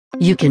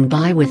You can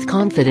buy with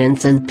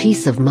confidence and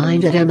peace of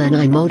mind at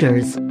M&I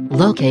Motors,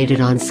 located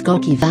on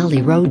Skokie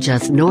Valley Road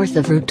just north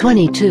of Route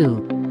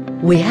 22.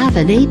 We have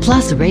an A+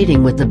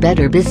 rating with the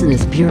Better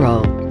Business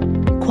Bureau.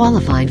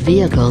 Qualified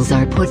vehicles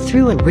are put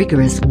through a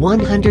rigorous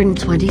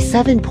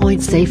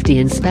 127-point safety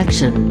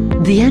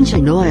inspection. The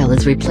engine oil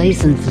is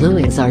replaced and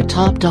fluids are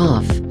topped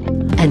off,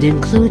 and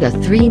include a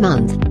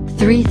 3-month,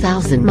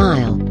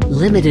 3,000-mile,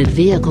 limited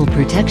vehicle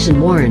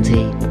protection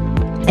warranty.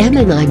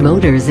 M&I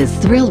Motors is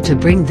thrilled to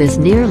bring this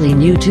nearly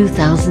new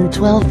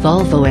 2012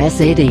 Volvo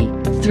S80,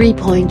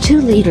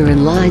 3.2-liter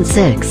inline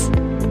 6.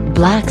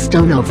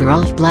 Blackstone over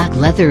off-black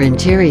leather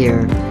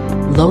interior,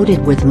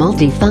 loaded with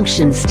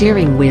multi-function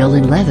steering wheel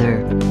and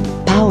leather,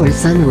 power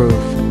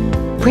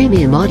sunroof,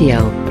 premium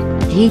audio,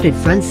 heated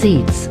front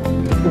seats,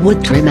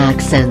 wood trim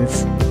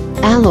accents,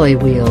 alloy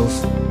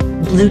wheels,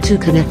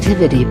 Bluetooth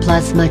connectivity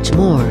plus much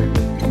more.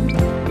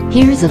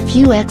 Here's a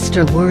few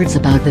extra words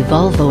about the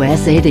Volvo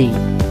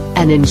S80.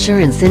 An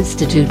Insurance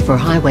Institute for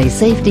Highway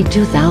Safety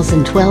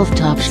 2012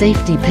 Top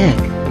Safety Pick.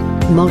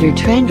 Motor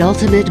Trend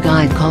Ultimate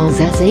Guide calls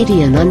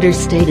S80 an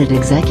understated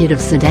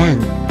executive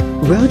sedan.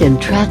 Road and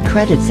Track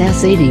credits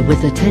S80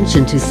 with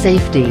attention to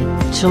safety,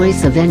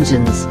 choice of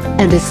engines,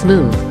 and a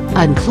smooth,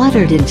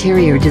 uncluttered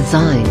interior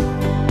design.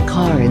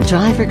 Car and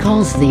Driver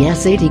calls the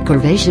S80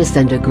 curvaceous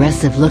and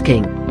aggressive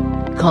looking.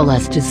 Call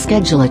us to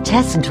schedule a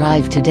test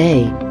drive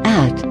today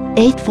at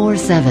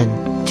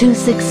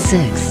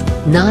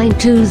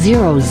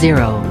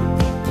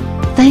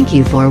 847-266-9200. Thank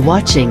you for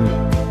watching.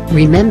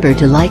 Remember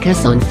to like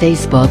us on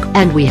Facebook,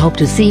 and we hope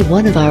to see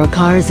one of our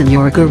cars in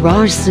your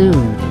garage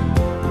soon.